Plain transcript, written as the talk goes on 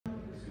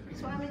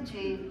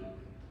Swamiji,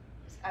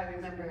 I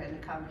remember in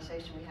a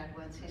conversation we had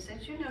once, he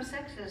said, you know,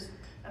 sex is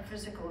a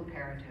physical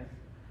imperative.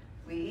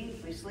 We eat,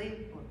 we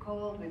sleep, we're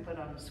cold, we put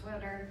on a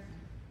sweater.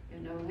 You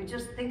know, we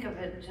just think of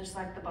it just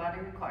like the body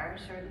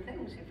requires certain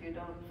things. If you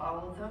don't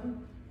follow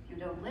them, you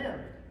don't live.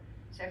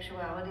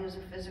 Sexuality is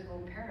a physical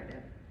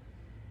imperative.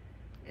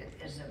 It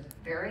is a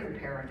very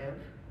imperative,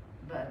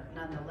 but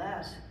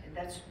nonetheless,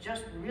 that's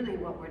just really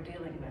what we're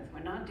dealing with.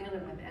 We're not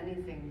dealing with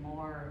anything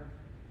more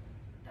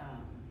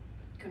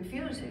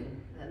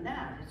confusing than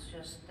that. It's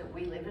just that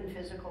we live in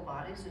physical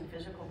bodies, and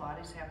physical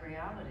bodies have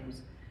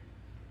realities.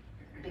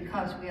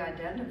 Because we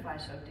identify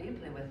so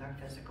deeply with our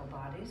physical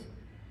bodies,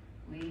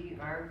 we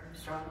are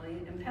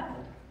strongly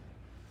impelled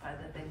by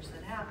the things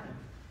that happen.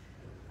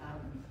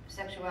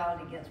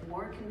 Sexuality gets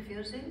more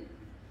confusing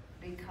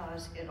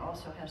because it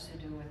also has to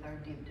do with our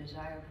deep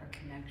desire for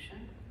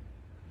connection,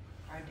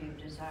 our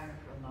deep desire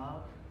for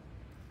love,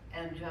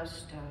 and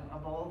just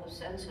of all the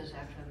senses,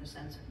 actually the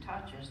sense of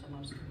touch is the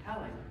most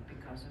compelling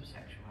because of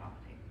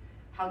sexuality.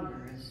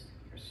 Hunger is,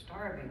 you're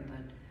starving,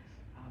 but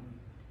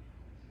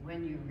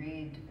when you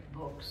read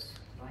books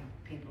like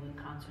people in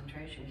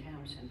concentration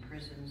camps and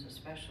prisons,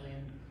 especially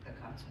in the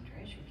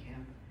concentration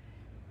camp,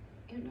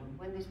 you know,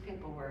 when these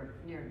people were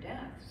near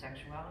death,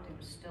 sexuality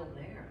was still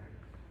there,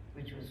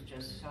 which was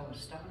just so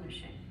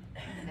astonishing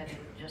that it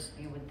just,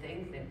 you would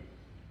think that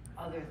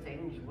other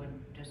things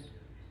would just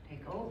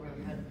take over.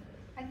 But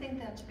I think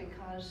that's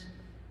because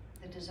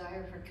the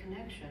desire for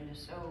connection is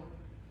so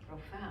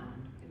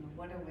profound. You know,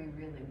 what are we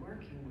really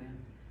working with?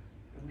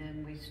 And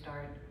then we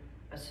start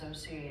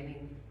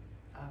associating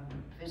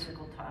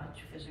physical touch,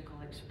 physical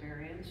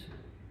experience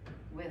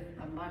with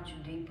a much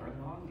deeper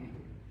longing.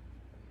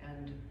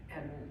 And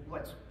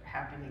what's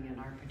happening in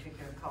our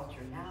particular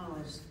culture now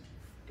is,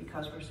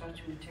 because we're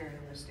such a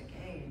materialistic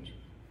age,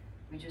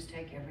 we just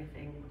take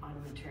everything on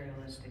a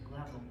materialistic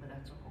level, but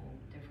that's a whole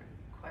different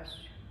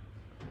question.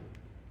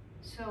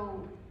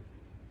 So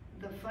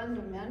the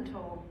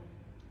fundamental,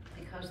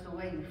 because the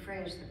way you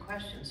phrase the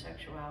question,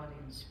 sexuality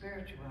and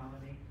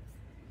spirituality,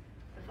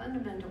 the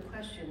fundamental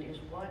question is,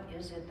 what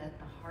is it that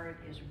the heart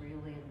is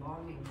really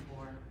longing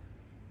for,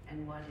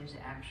 and what is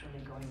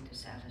actually going to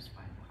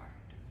satisfy the heart?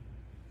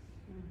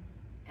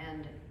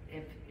 And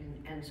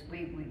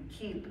we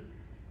keep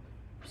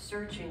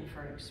searching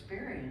for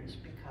experience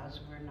because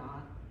we're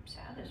not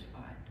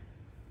satisfied.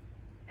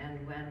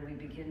 And when we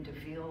begin to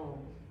feel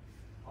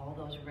all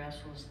those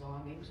restless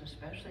longings,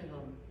 especially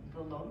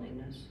the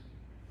loneliness,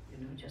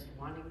 you know, just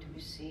wanting to be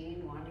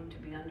seen, wanting to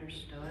be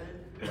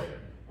understood,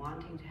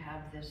 wanting to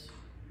have this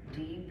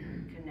deep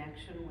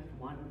connection with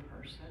one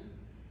person.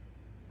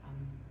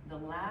 The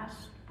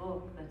last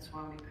book that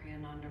Swami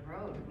Kriyananda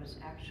wrote was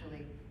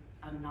actually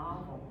a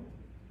novel.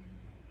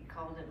 He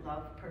called it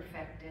Love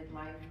Perfected,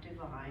 Life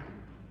Divine.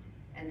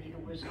 And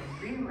it was a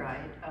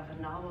rewrite of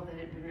a novel that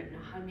had been written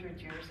 100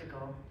 years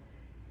ago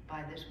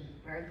by this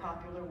very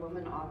popular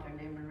woman author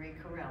named Marie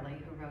Corelli,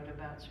 who wrote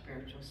about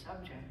spiritual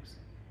subjects.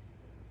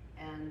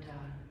 And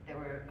there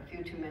were a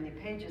few too many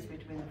pages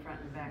between the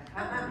front and back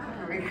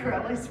cover of Marie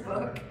Corelli's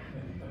book.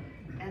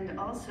 And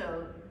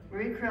also,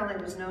 Marie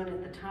Corelli was known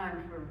at the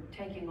time for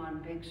taking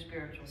on big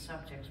spiritual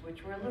subjects,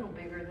 which were a little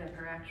bigger than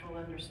her actual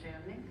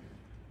understanding.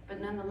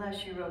 But nonetheless,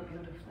 she wrote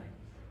beautifully.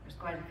 There's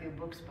quite a few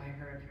books by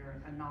her. If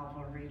you're a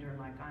novel reader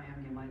like I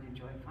am, you might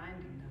enjoy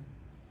finding them.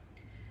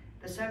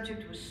 The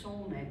subject was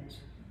soulmates,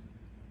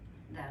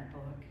 that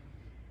book.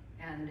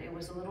 And it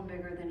was a little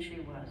bigger than she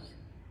was.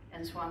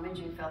 And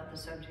Swamiji felt the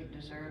subject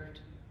deserved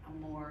a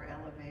more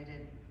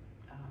elevated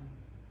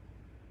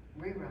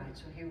rewrite,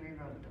 so he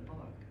rewrote the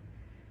book,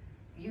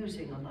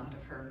 using a lot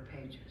of her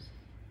pages.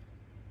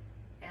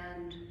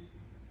 And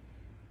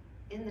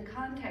in the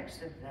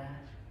context of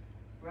that,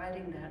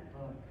 writing that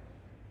book,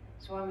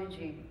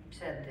 Swamiji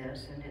said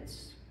this, and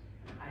it's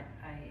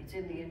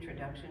in the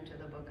introduction to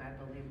the book, I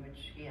believe,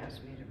 which he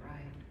asked me to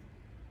write.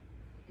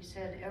 He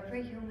said,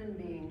 every human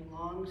being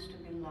longs to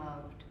be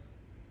loved,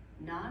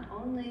 not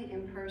only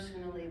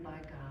impersonally by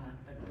God,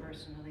 but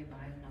personally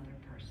by another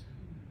person.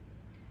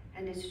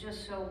 And it's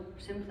just so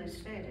simply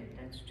stated.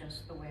 That's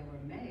just the way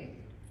we're made.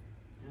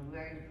 You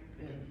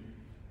know,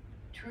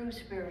 true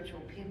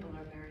spiritual people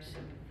are very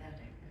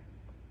sympathetic.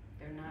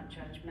 They're not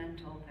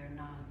judgmental, they're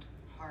not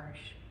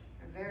harsh.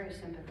 They're very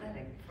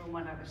sympathetic, from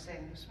what I was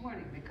saying this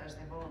morning, because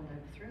they've all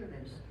lived through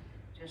this,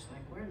 just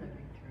like we're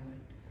living through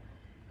it.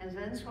 And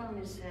then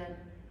Swami said,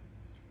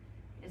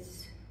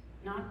 it's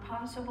not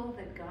possible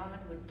that God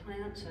would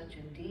plant such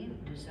a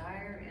deep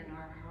desire in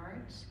our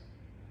hearts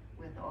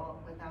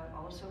without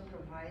also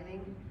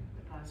providing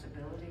the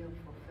possibility of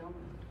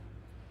fulfillment,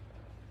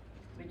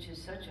 which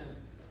is such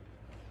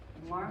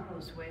a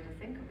marvelous way to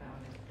think about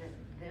it, that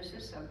this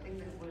is something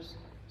that was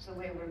the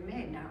way we're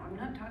made. Now, I'm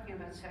not talking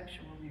about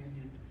sexual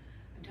union.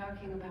 I'm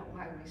talking about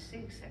why we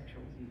seek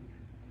sexual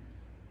union,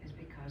 is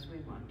because we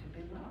want to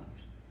be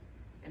loved.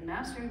 And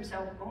Master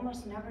himself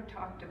almost never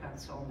talked about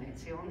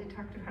soulmates. He only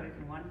talked about it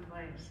in one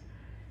place,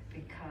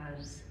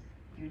 because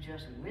you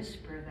just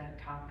whisper that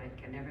topic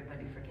and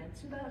everybody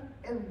forgets about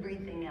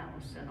everything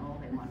else, and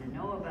all they want to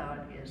know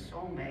about his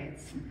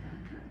soulmates.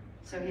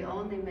 So he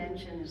only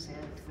mentions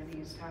it when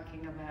he's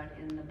talking about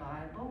in the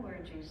Bible, where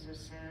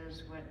Jesus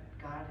says, what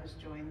God has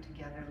joined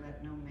together,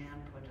 let no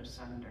man put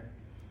asunder,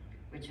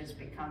 which has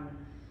become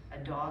a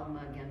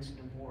dogma against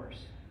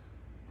divorce.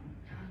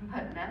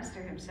 But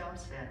Master himself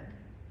said,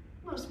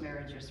 most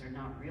marriages are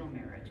not real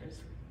marriages,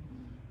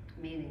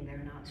 meaning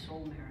they're not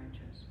soul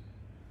marriages.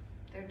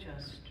 They're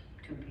just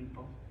two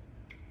people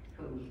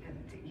who,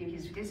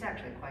 he's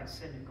actually quite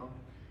cynical,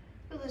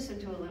 who listen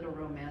to a little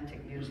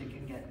romantic music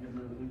and get in the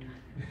mood.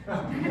 So,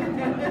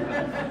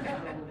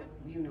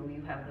 you know,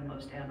 you have the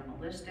most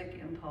animalistic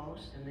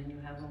impulse, and then you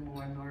have a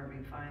more and more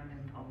refined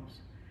impulse.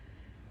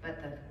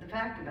 But the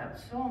fact about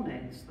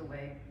soulmates, the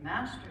way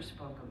Master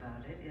spoke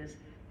about it, is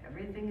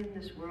everything in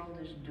this world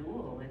is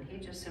dual, and he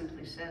just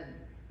simply said,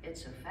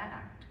 it's a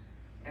fact.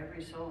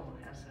 Every soul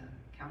has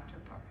a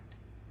counterpart.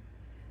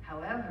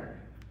 However,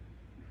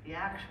 the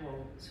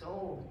actual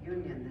soul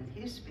union that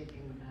he's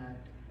speaking about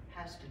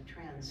has to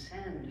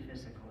transcend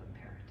physical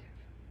imperative.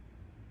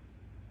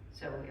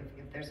 So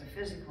if there's a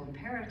physical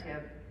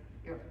imperative,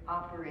 you're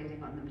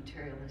operating on the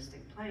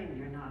materialistic plane,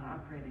 you're not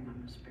operating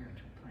on the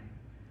spiritual plane.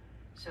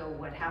 So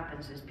what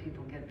happens is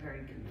people get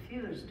very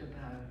confused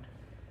about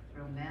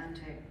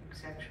romantic,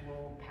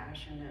 sexual,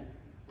 passionate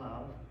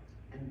love,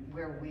 and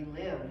where we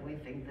live, we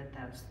think that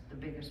that's the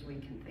biggest we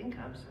can think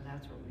of, so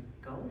that's what we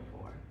go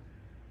for.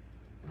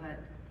 But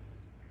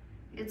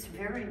it's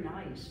very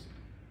nice,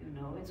 you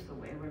know, it's the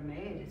way we're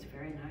made. It's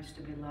very nice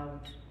to be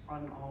loved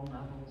on all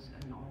levels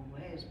and all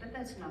ways, but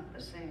that's not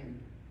the same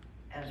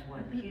as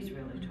what he's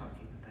really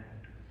talking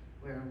about,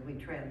 where we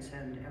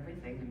transcend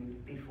everything,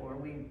 and before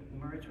we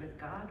merge with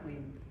God, we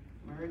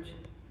merge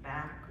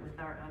back with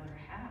our other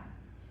half.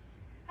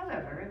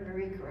 However, in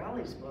Marie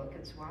Corelli's book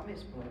and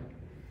Swami's book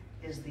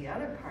is the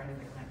other part of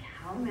it, like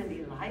how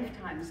many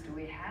lifetimes do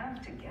we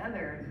have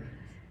together?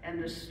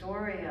 And the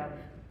story of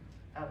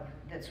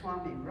that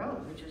Swami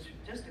wrote, which is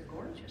just a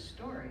gorgeous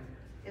story,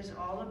 is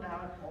all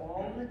about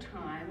all the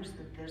times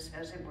that this,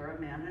 as it were,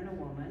 a man and a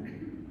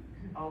woman,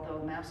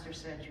 although Master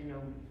said, you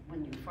know,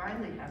 when you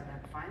finally have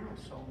that final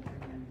soul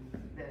union,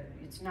 that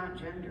it's not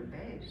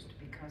gender-based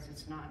because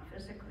it's not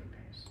physically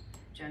based.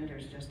 Gender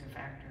is just a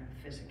factor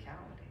of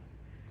physicality.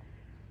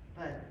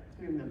 But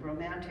in the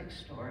romantic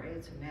story,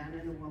 it's a man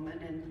and a woman,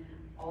 and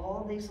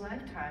all these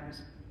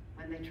lifetimes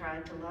when they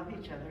tried to love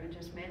each other and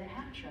just made a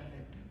hash of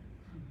it.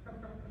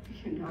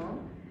 You know,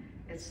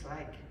 it's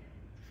like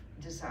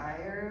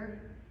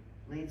desire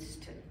leads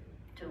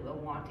to a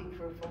wanting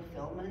for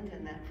fulfillment,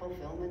 and that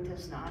fulfillment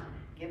is not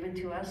given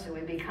to us, so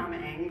we become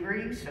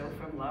angry. So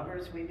from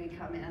lovers we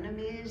become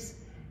enemies,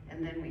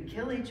 and then we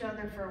kill each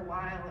other for a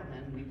while, and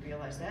then we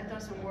realize that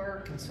doesn't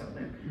work, and so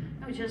then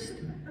no, just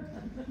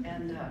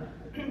and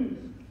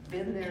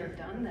been there,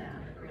 done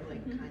that. It really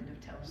kind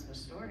of tells the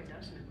story,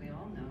 doesn't it? We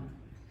all know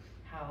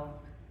how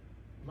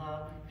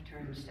love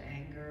turns to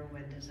anger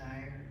when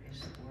desire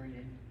is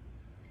thwarted.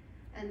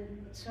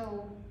 And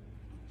so,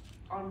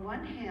 on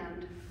one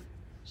hand,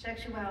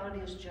 sexuality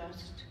is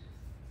just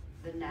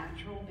the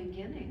natural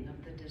beginning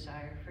of the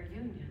desire for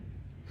union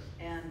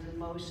and the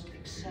most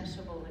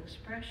accessible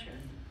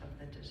expression of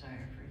the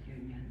desire for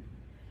union.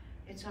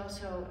 It's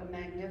also a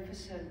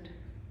magnificent,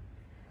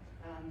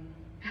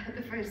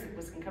 the phrase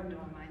that can come to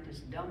my mind is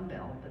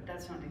dumbbell, but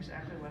that's not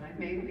exactly what I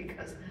mean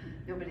because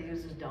nobody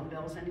uses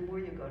dumbbells anymore.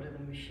 You go to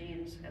the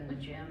machines and the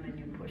gym and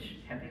you push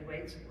heavy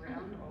weights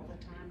around all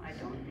the time. I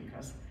don't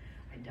because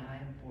I die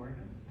of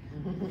boredom.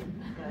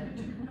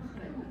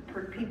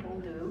 but people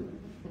do,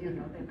 you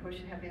know, they push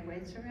heavy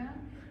weights around.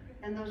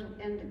 And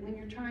when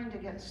you're trying to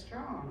get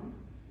strong,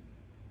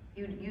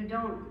 you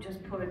don't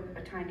just put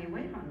a tiny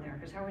weight on there,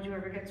 because how would you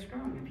ever get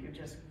strong if you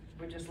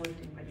were just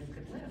lifting what you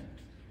could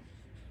lift?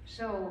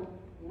 So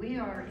we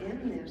are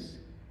in this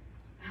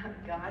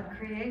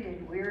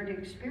God-created weird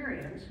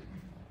experience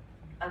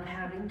of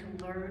having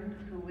to learn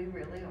who we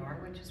really are,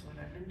 which is what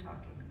I've been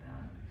talking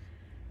about.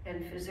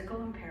 And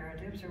physical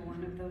imperatives are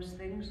one of those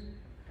things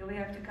that we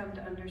have to come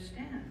to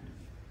understand.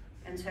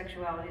 And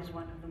sexuality is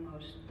one of the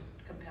most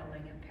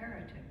compelling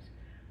imperatives.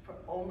 For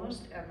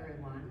almost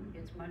everyone,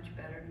 it's much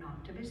better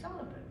not to be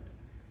celibate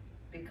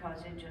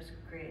because it just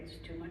creates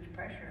too much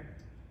pressure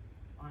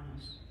on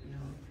us, you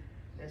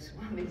know. As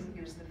Swami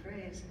used the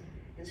phrase,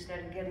 instead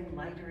of getting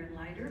lighter and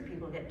lighter,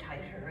 people get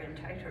tighter and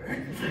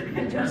tighter.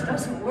 It just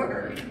doesn't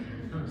work.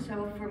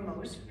 So for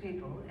most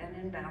people, and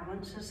in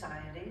balanced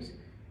societies,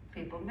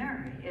 people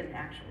marry. In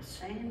actual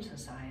sane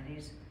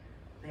societies,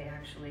 they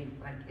actually,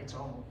 like, it's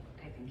all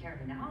taken care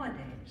of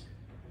nowadays.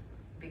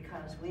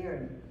 Because we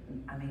are,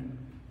 I mean,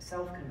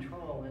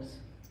 self-control is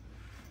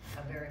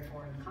a very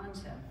foreign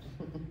concept.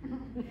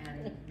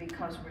 And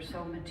because we're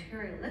so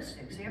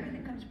materialistic, see,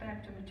 everything comes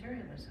back to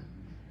materialism.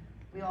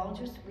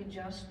 We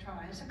just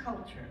try as a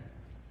culture.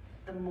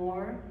 The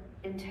more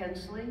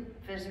intensely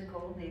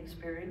physical the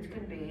experience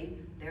can be,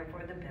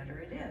 therefore the better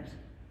it is.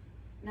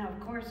 Now, of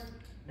course,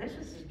 this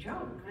is a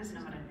joke. I'm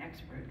not an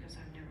expert because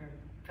I've never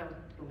felt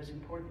it was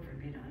important for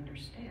me to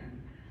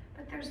understand.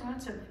 But there's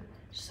lots of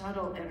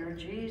subtle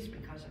energies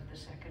because of the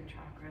second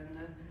chakra and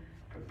the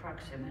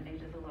proximity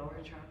to the lower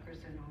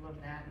chakras and all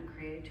of that, and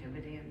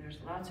creativity, and there's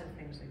lots of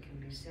things that can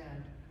be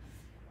said.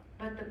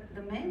 But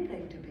the main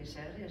thing to be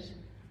said is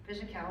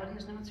physicality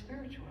is not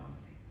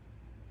spirituality.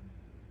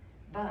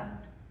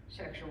 But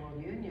sexual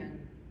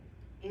union,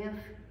 if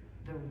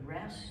the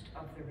rest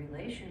of the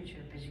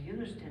relationship is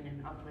used in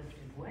an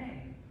uplifted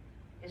way,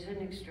 is an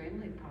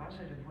extremely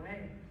positive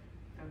way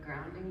of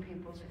grounding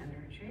people's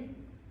energy,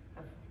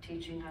 of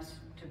teaching us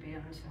to be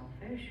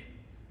unselfish,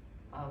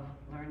 of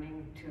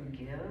learning to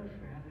give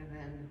rather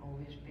than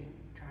always being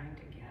trying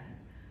to get,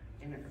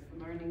 in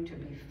learning to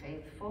be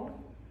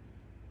faithful,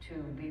 to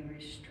be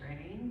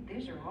restrained.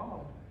 These are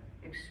all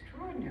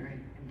extraordinary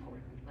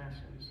important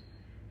lessons.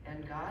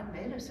 And God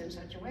made us in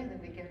such a way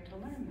that we get to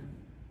learn them.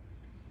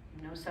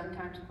 You know,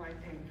 sometimes quite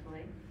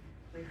painfully,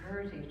 we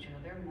hurt each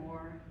other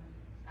more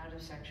out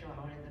of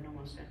sexuality than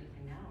almost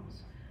anything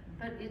else.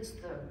 But it's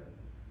the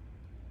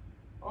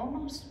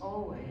almost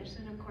always,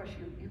 and of course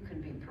you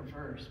can be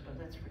perverse, but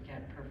let's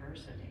forget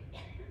perversity.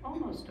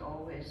 Almost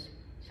always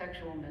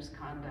sexual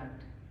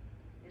misconduct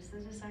is the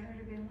desire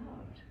to be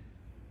loved.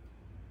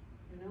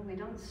 You know, we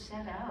don't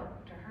set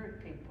out to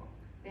hurt people.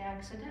 We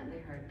accidentally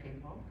hurt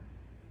people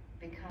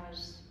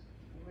because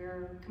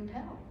we're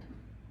compelled.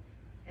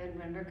 And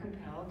when we're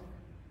compelled,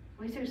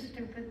 we do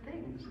stupid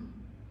things.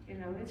 You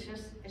know, it's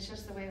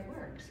just the way it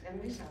works.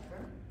 And we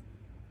suffer.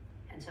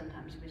 And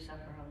sometimes we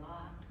suffer a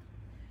lot.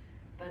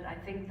 But I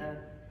think the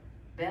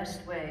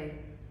best way,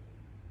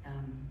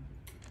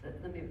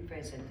 let me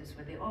phrase it this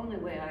way, the only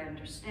way I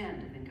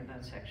understand to think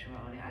about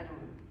sexuality, I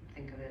don't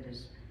think of it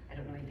as, I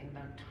don't know anything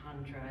about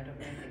Tantra, I don't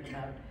know anything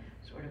about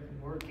sort of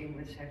working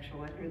with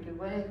sexual energy. The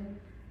way,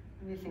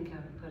 let me think how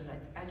to put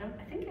it, I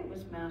think it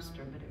was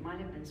Master, but it might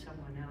have been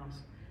someone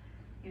else.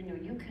 You know,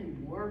 you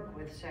can work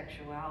with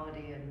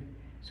sexuality and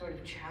sort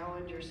of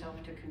challenge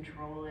yourself to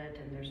control it,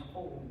 and there's a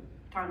whole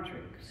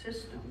tantric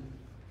system,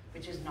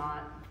 which is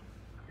not,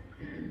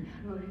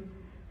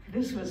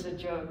 this was a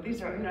joke.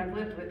 These are, you know, I've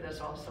lived with this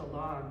all so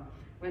long.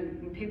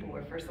 When people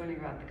were first learning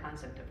about the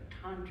concept of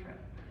Tantra,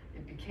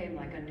 it became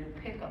like a new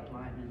pickup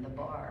line in the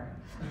bar.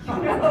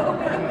 You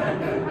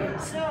know?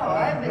 So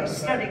I've been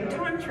studying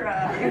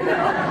Tantra, you know?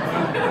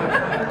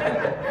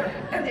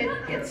 And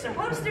it's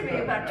supposed to be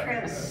about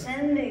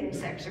transcending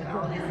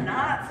sexuality. It's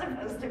not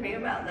supposed to be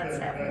about let's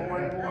have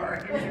more and more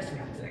interesting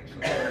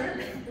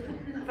sexuality.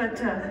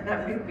 But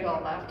we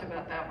all laughed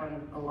about that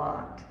one a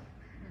lot.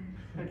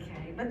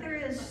 Okay, but there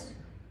is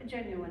a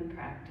genuine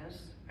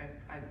practice,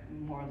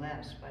 more or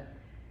less, but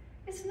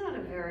it's not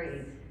a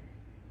very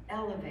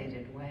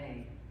elevated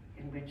way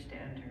in which to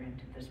enter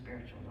into the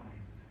spiritual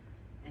life.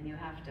 And you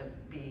have to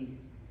be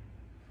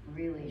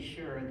really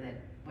sure that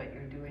what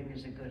you're doing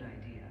is a good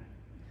idea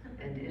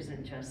and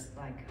isn't just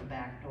like a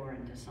backdoor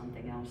into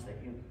something else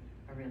that you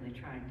are really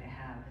trying to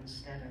have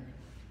instead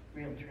of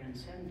real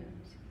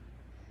transcendence.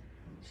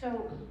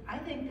 So I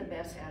think the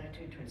best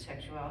attitude towards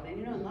sexuality,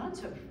 you know,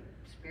 lots of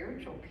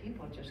spiritual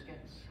people just get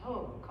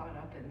so caught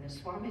up in this.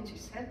 Swamiji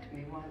said to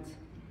me once,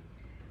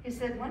 he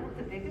said, one of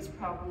the biggest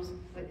problems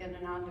within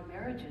Ananda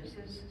marriages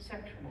is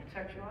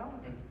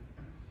sexuality.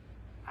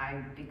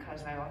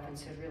 Because I often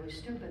said really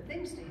stupid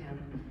things to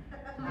him,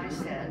 I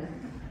said,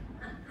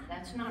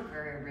 that's not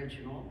very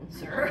original,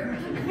 sir.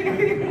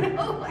 You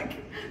know,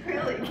 like,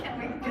 really, can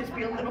we just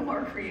be a little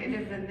more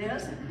creative than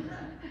this?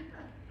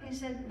 He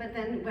said, but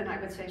then when I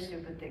would say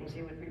stupid things,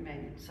 he would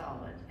remain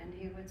solid. And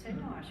he would say,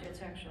 no, Asha,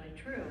 it's actually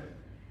true.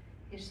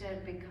 He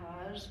said,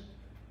 because,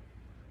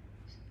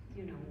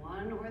 you know,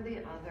 one or the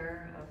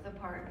other of the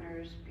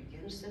partners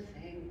begins to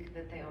think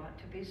that they ought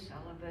to be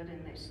celibate,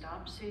 and they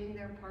stop seeing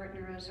their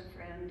partner as a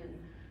friend and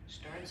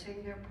start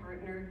seeing their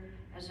partner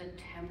as a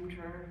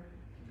tempter.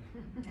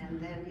 And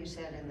then he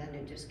said, and then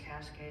it just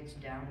cascades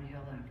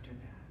downhill after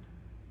that.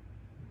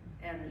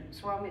 And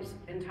Swami's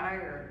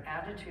entire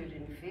attitude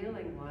and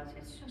feeling was,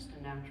 it's just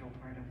a natural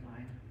part of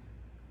life.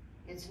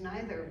 It's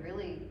neither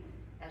really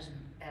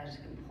as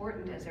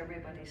important as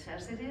everybody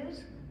says it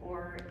is,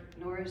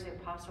 nor is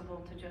it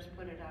possible to just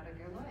put it out of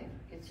your life.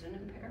 It's an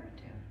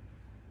imperative.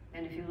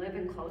 And if you live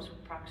in close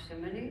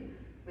proximity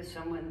with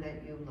someone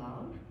that you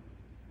love,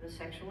 the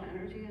sexual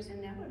energy is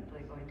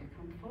inevitably going to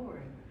come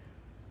forward.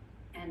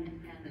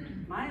 And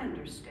my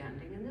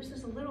understanding, and this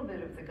is a little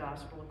bit of the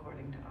gospel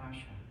according to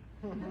Asha,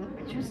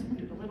 which is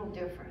a little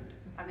different.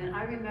 I mean,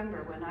 I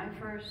remember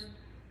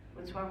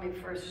when Swami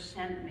first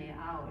sent me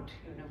out,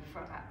 you know,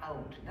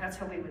 out. That's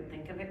how we would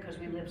think of it, because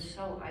we lived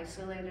so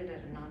isolated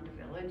at Ananda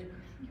village.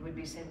 You would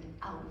be sent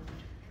out,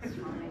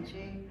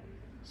 Swamiji.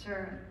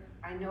 Sir,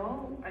 I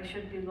know I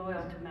should be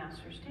loyal to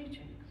Master's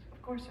teachings.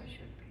 Of course I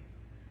should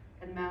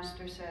be. And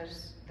Master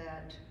says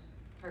that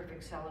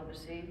perfect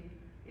celibacy,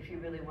 if you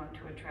really want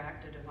to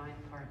attract a divine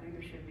partner,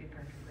 you should be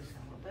perfectly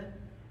celibate,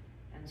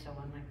 and so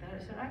on like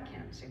that. I said, I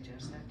can't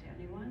suggest that to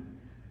anyone.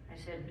 I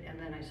said, and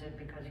then I said,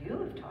 because you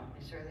have taught me,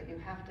 sir, that you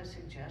have to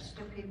suggest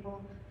to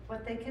people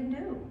what they can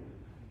do.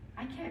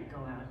 I can't go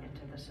out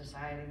into the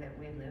society that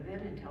we live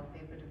in and tell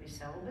people to be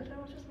celibate.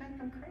 It'll just make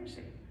them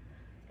crazy.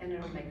 And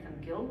it'll make them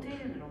guilty,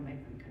 and it'll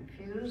make them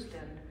confused,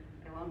 and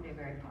it won't be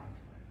very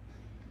popular.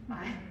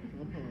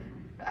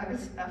 I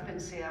was up in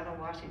Seattle,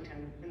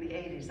 Washington in the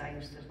 80s. I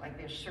used to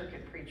be a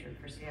circuit preacher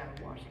for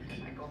Seattle,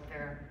 Washington. I go up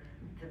there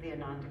to the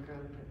Ananda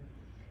group.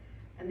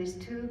 And these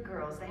two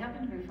girls, they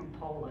happened to be from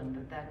Poland,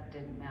 but that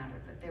didn't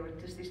matter. But they were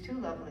just these two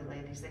lovely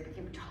ladies. They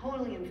became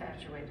totally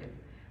infatuated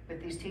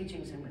with these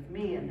teachings and with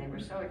me, and they were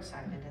so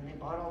excited, and they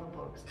bought all the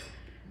books.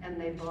 And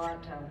they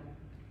bought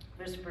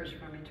Whispers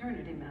from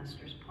Eternity,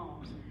 Master's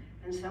poems.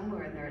 And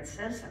somewhere in there it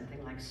says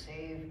something like,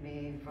 "Save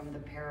me from the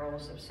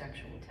perils of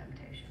sexual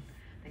temptation."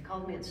 They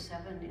called me at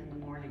 7 in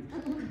the morning,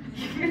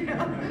 you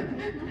know?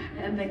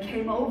 And they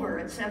came over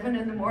at 7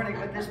 in the morning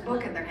with this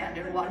book in their hand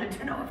and wanted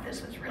to know if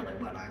this was really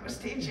what I was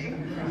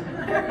teaching.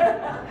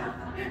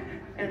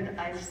 And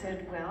I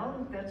said,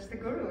 well, that's the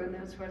Guru, and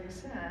that's what he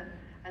said.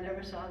 I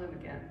never saw them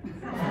again.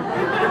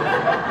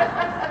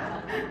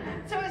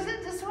 So I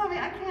said to Swami,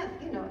 I can't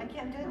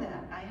do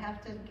that. I have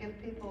to give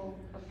people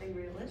something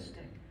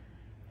realistic.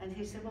 And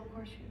he said, well, of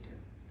course you do.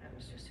 That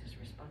was just his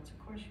response, of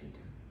course you do.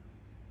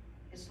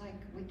 It's like,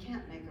 we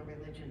can't make a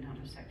religion out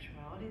of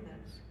sexuality.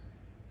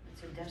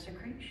 It's a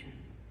desecration.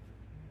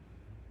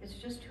 It's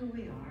just who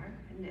we are.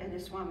 And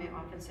as Swami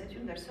often said,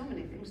 there's so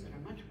many things that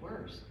are much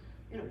worse.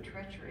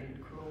 Treachery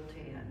and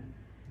cruelty and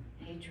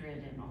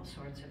hatred and all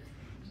sorts of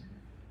things.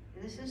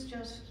 This is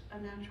just a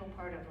natural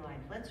part of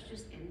life. Let's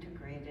just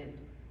integrate it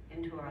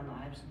into our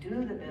lives,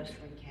 do the best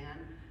we can,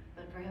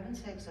 but for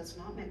heaven's sakes, let's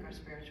not make our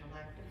spiritual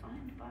life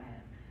defined by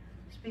it.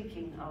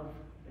 Speaking of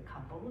the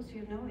couples,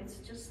 it's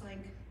just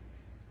like,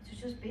 to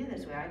just be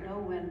this way. I know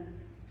when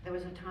there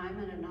was a time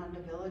in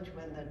Ananda village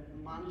when the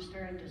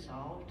monastery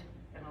dissolved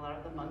and a lot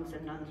of the monks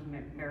and nuns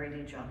married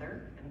each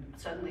other, and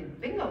suddenly,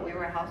 bingo, we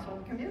were a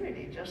household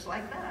community, just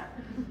like that.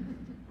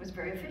 It was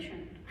very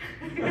efficient.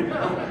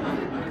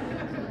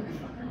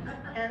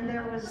 And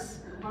there was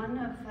one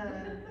of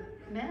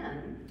the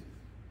men,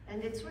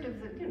 and it's sort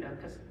of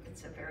because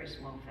it's a very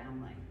small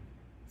family,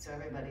 so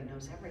everybody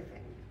knows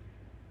everything.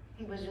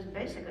 He was just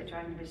basically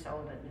trying to be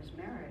celibate in his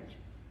marriage.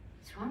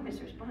 Swami's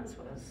response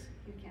was,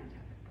 you can't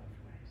have it both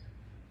ways.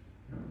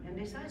 And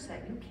besides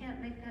that, you can't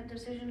make that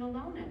decision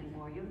alone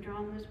anymore. You've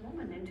drawn this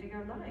woman into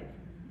your life.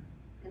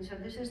 And so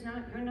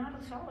you're not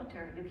a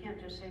solitary. You can't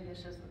just say this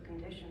is the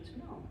conditions.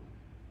 No.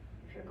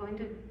 If you're going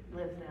to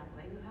live that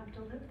way, you have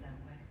to live that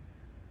way.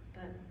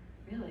 But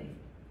really,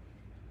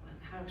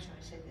 how shall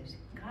I say this?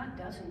 God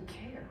doesn't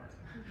care.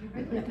 He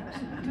really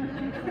doesn't.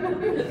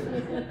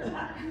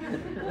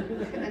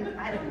 And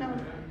I don't know,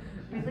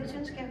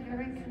 religions get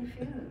very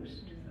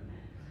confused.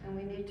 And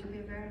we need to be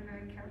very,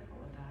 very careful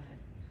about it.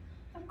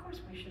 Of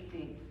course, we should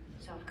be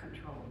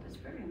self-controlled. It's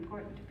very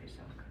important to be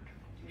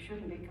self-controlled. You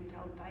shouldn't be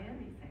compelled by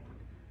anything.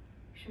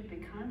 You should be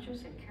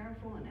conscious and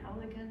careful and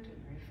elegant and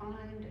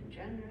refined and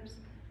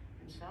generous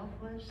and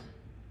selfless.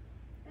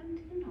 And,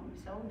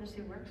 if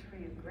celibacy works for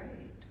you,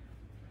 great.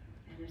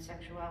 And if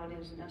sexuality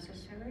is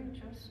necessary,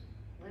 just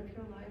live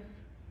your life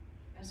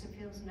as it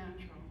feels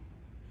natural.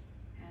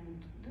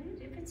 And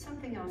if it's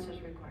something else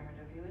is required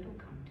of you, it'll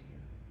come to you.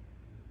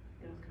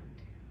 It'll come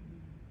to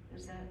you.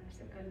 Is that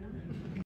good enough?